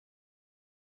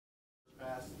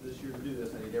sure to do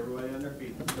this. I need everybody on their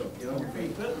feet. So get on your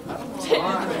feet. All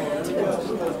right, here we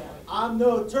go. I'm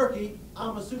no turkey.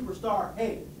 I'm a superstar.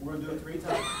 Hey, we're going to do it 3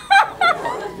 times.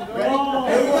 Ready?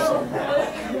 Here we go.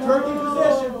 Turkey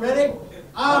position. Ready?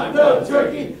 I'm no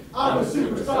turkey. I'm a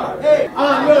superstar. Hey,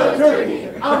 I'm no turkey.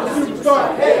 I'm a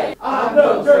superstar. Hey, I'm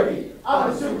no turkey. I'm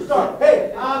a superstar.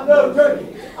 Hey, I'm no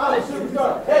turkey. I'm a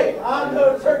superstar. Hey, I'm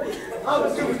no turkey. I'm a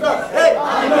superstar. Hey,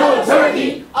 I'm no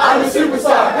turkey. I'm a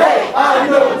superstar. Hey, I'm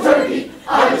no turkey.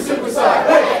 I'm a superstar.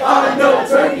 Hey, I'm no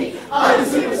turkey. I'm a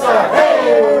superstar.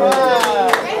 Hey,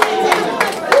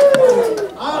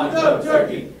 I'm no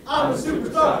turkey. I'm a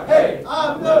superstar. Hey,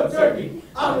 I'm no turkey.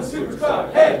 I'm a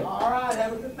superstar. Hey. All right,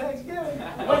 have a good Thanksgiving.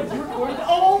 Wait, you recorded?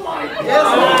 Oh my God.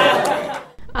 Yes.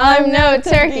 I'm no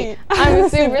turkey. I'm a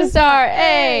superstar.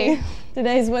 Hey.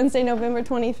 Today is Wednesday, November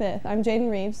 25th. I'm Jaden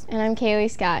Reeves. And I'm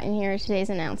Kaylee Scott, and here are today's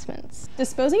announcements.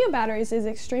 Disposing of batteries is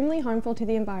extremely harmful to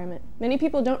the environment. Many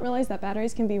people don't realize that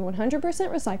batteries can be 100%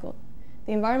 recycled.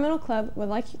 The Environmental Club would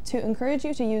like to encourage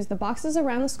you to use the boxes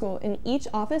around the school in each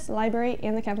office, library,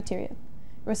 and the cafeteria.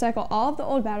 Recycle all of the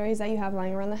old batteries that you have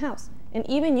lying around the house, and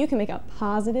even you can make a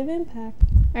positive impact.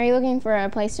 Are you looking for a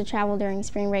place to travel during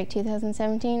spring break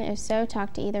 2017? If so,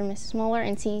 talk to either Mrs. Moeller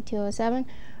in C207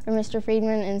 or Mr.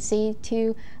 Friedman in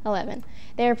C211.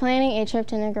 They are planning a trip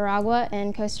to Nicaragua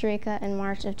and Costa Rica in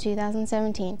March of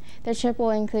 2017. Their trip will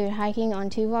include hiking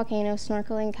on 2 volcanoes,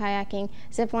 snorkeling, kayaking,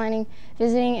 ziplining,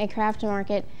 visiting a craft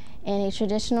market, and a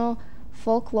traditional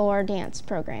folklore dance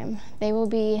program. They will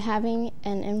be having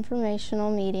an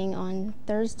informational meeting on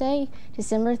Thursday,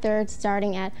 December 3rd,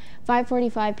 starting at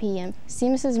 5:45 p.m. See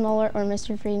Mrs. Moeller or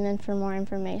Mr. Friedman for more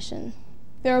information.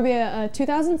 There will be a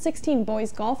 2016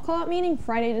 boys golf call-out meeting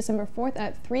Friday, December 4th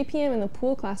at 3 p.m. in the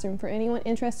pool classroom for anyone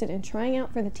interested in trying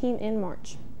out for the team in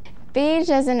March.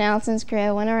 BHS announcements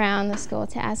crew went around the school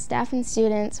to ask staff and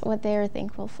students what they are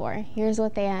thankful for. Here's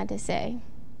what they had to say.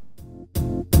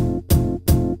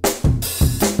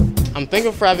 I'm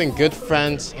thankful for having good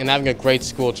friends and having a great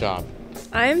school job.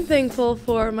 I'm thankful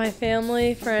for my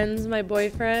family, friends, my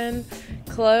boyfriend,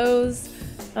 clothes,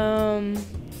 food.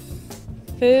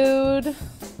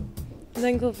 I'm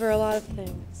thankful for a lot of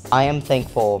things. I am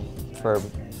thankful for,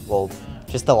 well,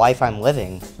 just the life I'm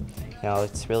living. You know,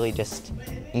 it's really just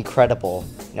incredible.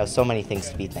 You know, so many things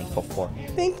to be thankful for.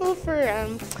 Thankful for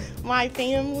my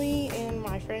family and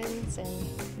my friends and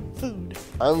food.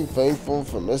 I'm thankful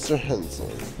for Mr.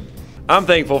 Henson. I'm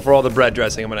thankful for all the bread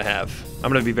dressing I'm going to have.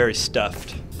 I'm going to be very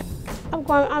stuffed. I'm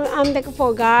thankful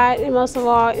for God and most of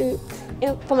all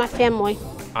for my family.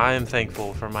 I am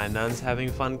thankful for my nuns having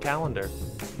fun calendar.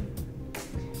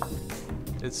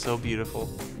 It's so beautiful.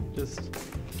 Just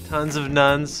tons of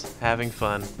nuns having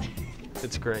fun.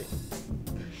 It's great.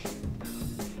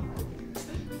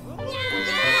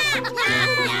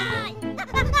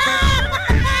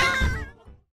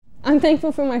 I'm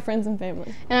thankful for my friends and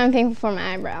family. And I'm thankful for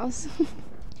my eyebrows.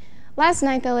 Last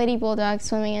night, the Lady Bulldogs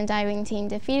swimming and diving team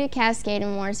defeated Cascade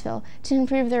and Mooresville to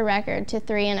improve their record to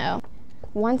 3-0.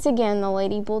 Once again, the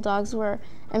Lady Bulldogs were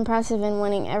impressive in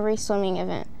winning every swimming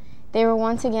event. They were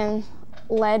once again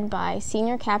led by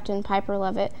senior captain Piper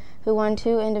Levitt, who won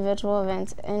 2 individual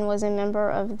events and was a member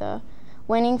of the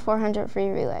winning 400 free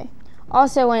relay.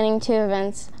 Also winning 2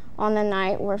 events on the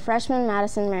night were freshman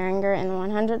Madison Maringer in the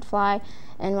 100 fly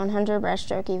and 100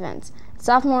 breaststroke events.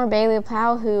 Sophomore Bailey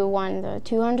Powell, who won the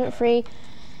 200 free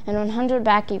and 100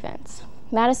 back events.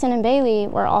 Madison and Bailey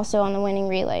were also on the winning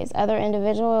relays. Other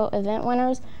individual event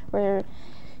winners were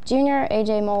junior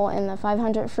AJ Mole in the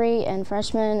 500 free and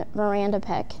freshman Miranda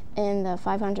Peck in the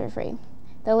 500 free.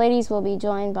 The ladies will be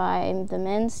joined by the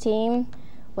men's team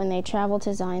when they travel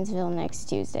to Zionsville next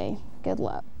Tuesday. Good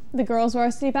luck. The girls'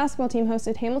 varsity basketball team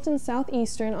hosted Hamilton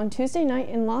Southeastern on Tuesday night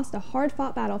and lost a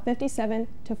hard-fought battle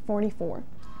 57-44.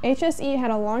 HSE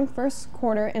had a long first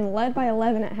quarter and led by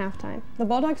 11 at halftime. The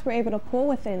Bulldogs were able to pull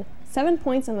within 7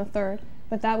 points in the third,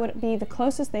 but that would be the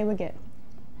closest they would get.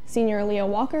 Senior Leah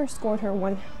Walker scored her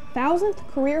 1,000th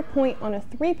career point on a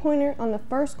three-pointer on the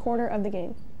first quarter of the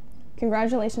game.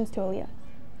 Congratulations to Aaliyah.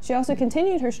 She also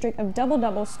continued her streak of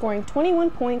double-doubles, scoring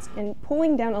 21 points and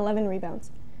pulling down 11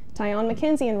 rebounds. Tyon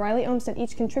McKenzie and Riley Olmstead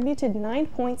each contributed 9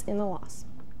 points in the loss.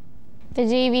 The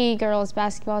JV girls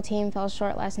basketball team fell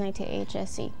short last night to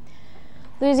HSC.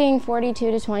 Losing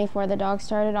 42-24, the Dogs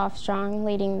started off strong,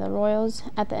 leading the Royals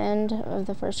at the end of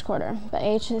the first quarter, but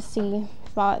HSC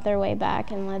fought their way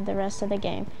back and led the rest of the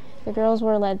game. The girls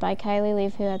were led by Kylie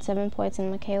Leaf, who had 7 points, and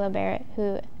Michaela Barrett,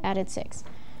 who added 6.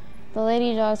 The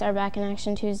Lady Dogs are back in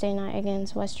action Tuesday night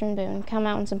against Western Boone. Come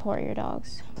out and support your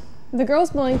Dogs. The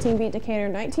girls bowling team beat Decatur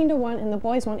 19-1 and the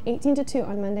boys won 18-2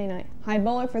 on Monday night. High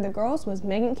bowler for the girls was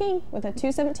Megan King with a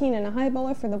 217 and a high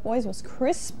bowler for the boys was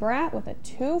Chris Spratt with a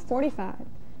 245.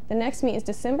 The next meet is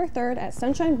December 3rd at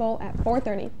Sunshine Bowl at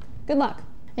 4:30. Good luck.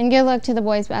 And good luck to the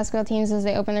boys basketball teams as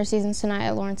they open their seasons tonight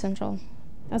at Lawrence Central.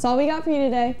 That's all we got for you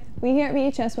today. We here at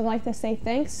BHS would like to say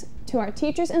thanks to our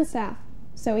teachers and staff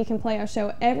so we can play our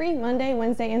show every Monday,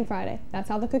 Wednesday, and Friday. That's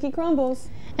how the cookie crumbles.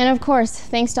 And of course,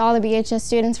 thanks to all the BHS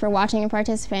students for watching and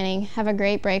participating. Have a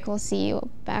great break. We'll see you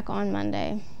back on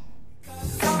Monday.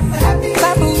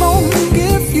 Clap along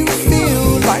if you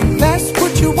feel like that's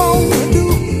what you want to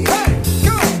do.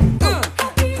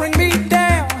 Bring me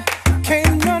down,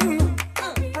 can't none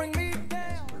bring me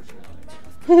down.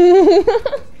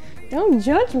 Don't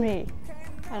judge me.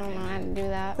 I don't know how to do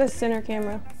that. The center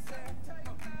camera.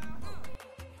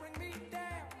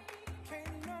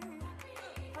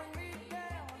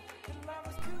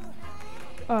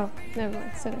 Oh, never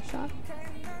mind. Center shot.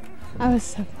 I was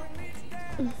so.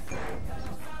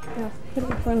 Yeah, put it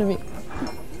in front of me.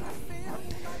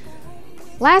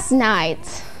 Last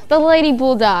night, the Lady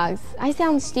Bulldogs. I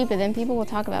sound stupid, then people will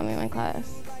talk about me in my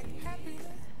class.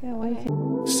 Yeah, why you can't?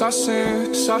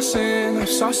 Saucing, I'm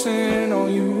saucing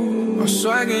on you. I'm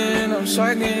swagging, I'm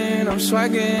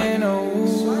swagging,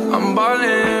 oh. I'm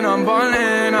ballin',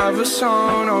 I have a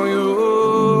song on you.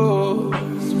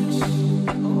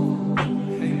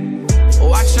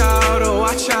 Watch out, oh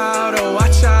watch out, oh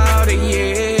watch out,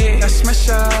 yeah. I smash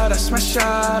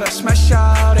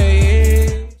out, yeah.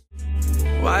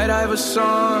 White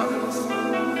Iverson.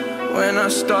 When I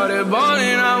started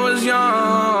balling, I was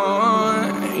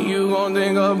young. You gon'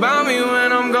 think about me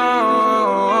when I'm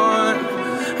gone.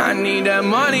 I need that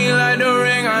money like the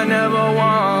ring I never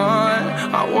won.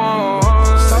 I want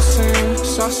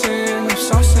saucing, I'm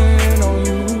saucing on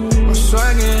you. I'm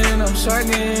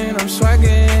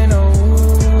swagging,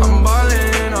 oh. I'm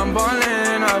ballin',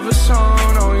 I have a song.